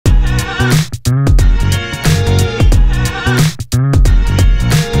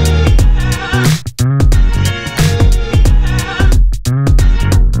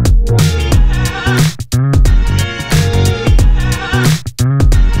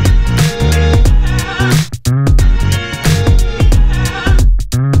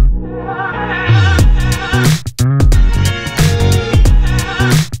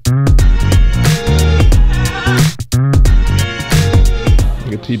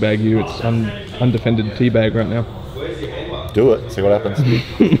teabag you. It's undefended teabag right now. Do it, see what happens.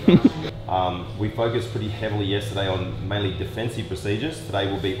 We focused pretty heavily yesterday on mainly defensive procedures.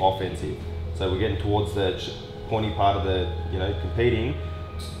 Today will be offensive. So we're getting towards the pointy part of the, competing.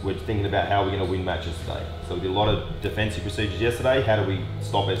 We're thinking about how we're going to win matches today. So we did a lot of defensive procedures yesterday. How do we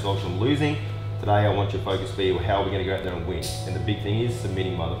stop ourselves from losing? Today I want your focus to be how are we going to go out there and win. And the big thing is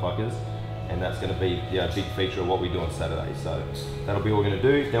submitting motherfuckers. And that's going to be a big feature of what we do on Saturday. So that'll be what we're going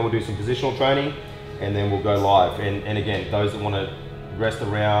to do. Then we'll do some positional training and then we'll go live. And again, those that want to rest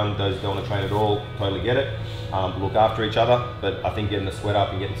around, those that don't want to train at all, totally get it. Look after each other, but I think getting the sweat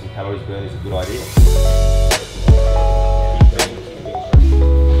up and getting some calories burned is a good idea.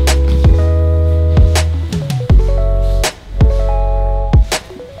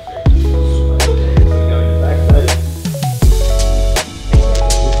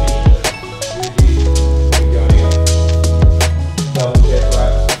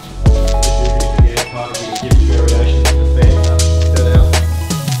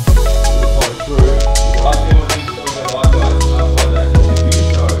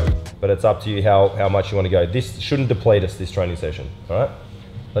 But it's up to you how much you want to go. This shouldn't deplete us, this training session, all right?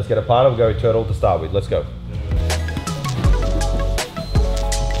 Let's get a partner, we'll go turtle to start with, let's go.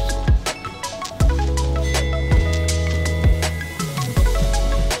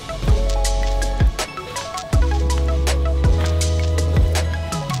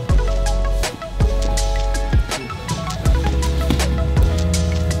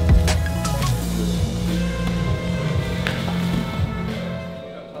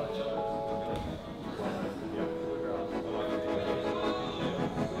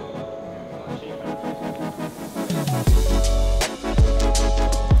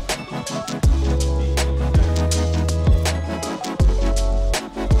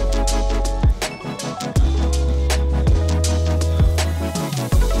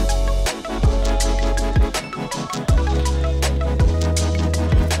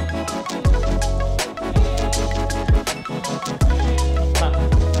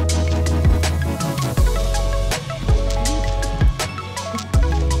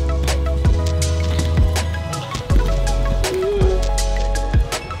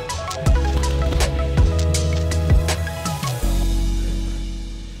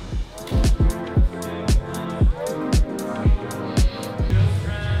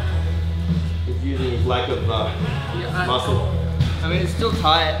 Lack of muscle. I mean, it's still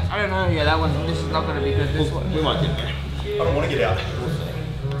tight. I don't know. Yeah, this is not going to be good. This one. We might get there. I don't want to get out.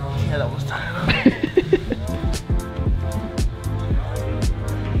 Yeah, that was tight.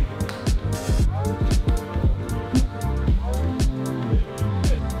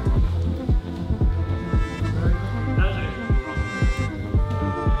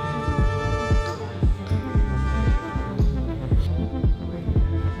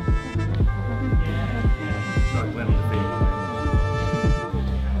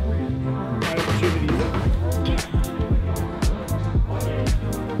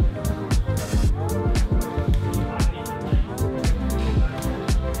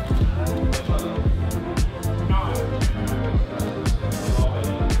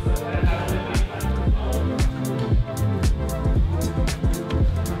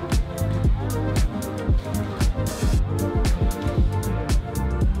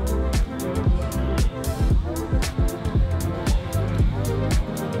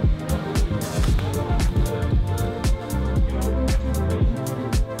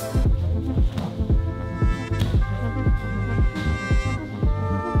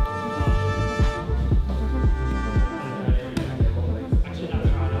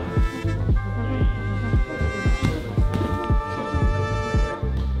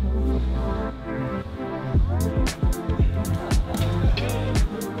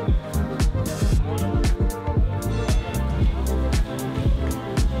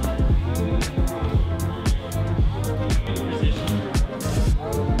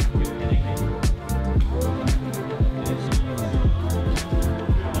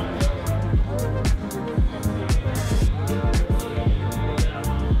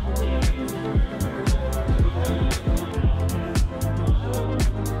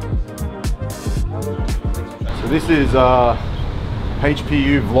 This is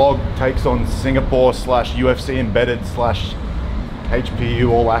HPU vlog takes on Singapore / UFC embedded / HPU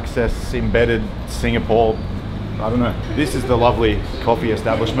all access embedded Singapore. I don't know. This is the lovely coffee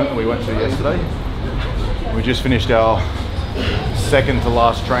establishment we went to yesterday. We just finished our second to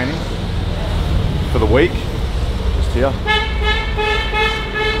last training for the week. Just here.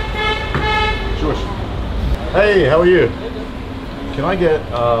 Shush. Hey, how are you? Can I get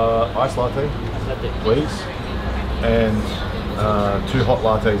iced latte, please? And 2 hot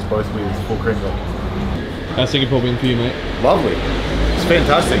lattes, both with full cream milk. How's Singapore been for you, mate? Lovely. It's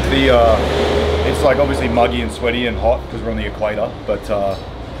fantastic. It's like obviously muggy and sweaty and hot because we're on the equator, but it's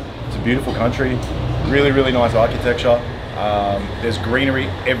a beautiful country. Really, really nice architecture. There's greenery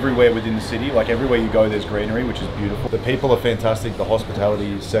everywhere within the city. Like everywhere you go, there's greenery, which is beautiful. The people are fantastic. The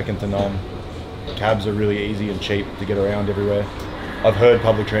hospitality is second to none. Cabs are really easy and cheap to get around everywhere. I've heard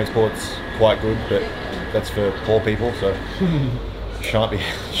public transport's quite good, but that's for poor people, so shan't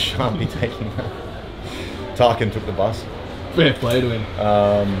be taking that. Tarkin took the bus. Fair play to him.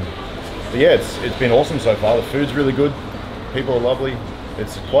 But yeah, it's been awesome so far. The food's really good. People are lovely.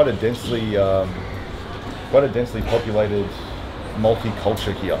 It's quite a densely populated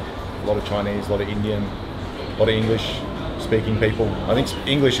multi-culture here. A lot of Chinese, a lot of Indian, a lot of English-speaking people. I think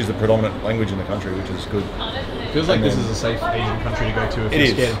English is the predominant language in the country, which is good. Feels like this is a safe Asian country to go to if you're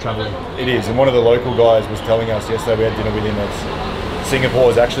scared of traveling. It is, and one of the local guys was telling us yesterday, we had dinner with him, that Singapore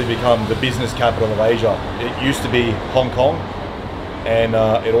has actually become the business capital of Asia. It used to be Hong Kong, and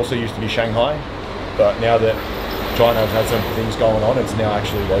it also used to be Shanghai, but now that China has had some things going on, it's now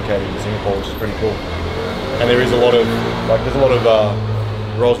actually located in Singapore, which is pretty cool. And there is a lot of, there's a lot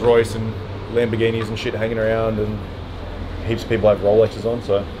of Rolls Royce and Lamborghinis and shit hanging around, and heaps of people have Rolexes on,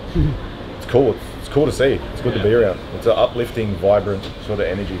 so it's cool. It's cool to see. It's good to be around. It's an uplifting, vibrant sort of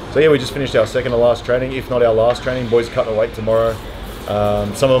energy. So yeah, we just finished our second to last training, if not our last training. Boys cutting a weight tomorrow.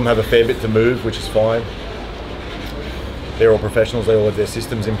 Some of them have a fair bit to move, which is fine. They're all professionals. They all have their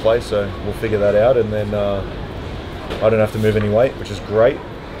systems in place, so we'll figure that out. And then I don't have to move any weight, which is great.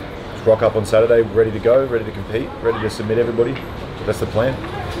 Just rock up on Saturday, ready to go, ready to compete, ready to submit everybody. That's the plan.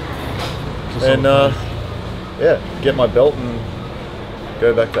 And yeah, get my belt and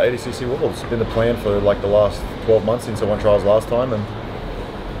go back to ADCC Worlds. It's been the plan for like the last 12 months since I won trials last time, and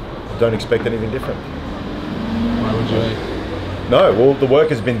don't expect anything different. Why would you? No, well, the work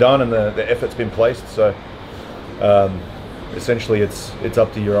has been done and the effort's been placed, so essentially it's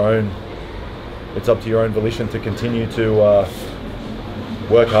up to your own volition to continue to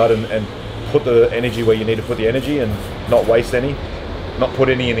work hard and put the energy where you need to put the energy, and not waste any, not put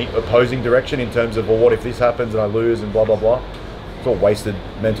any in the opposing direction in terms of, well, what if this happens and I lose and blah blah blah. It's all wasted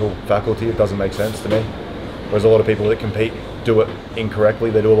mental faculty. It doesn't make sense to me. Whereas a lot of people that compete do it incorrectly.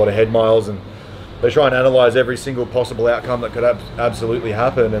 They do a lot of head miles and they try and analyze every single possible outcome that could absolutely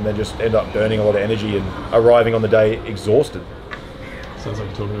happen, and they just end up burning a lot of energy and arriving on the day exhausted. Sounds like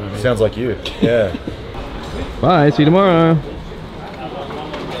you're talking about me. Sounds like you, yeah. Bye, see you tomorrow.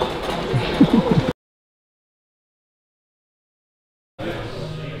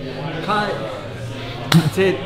 Cut. That's it.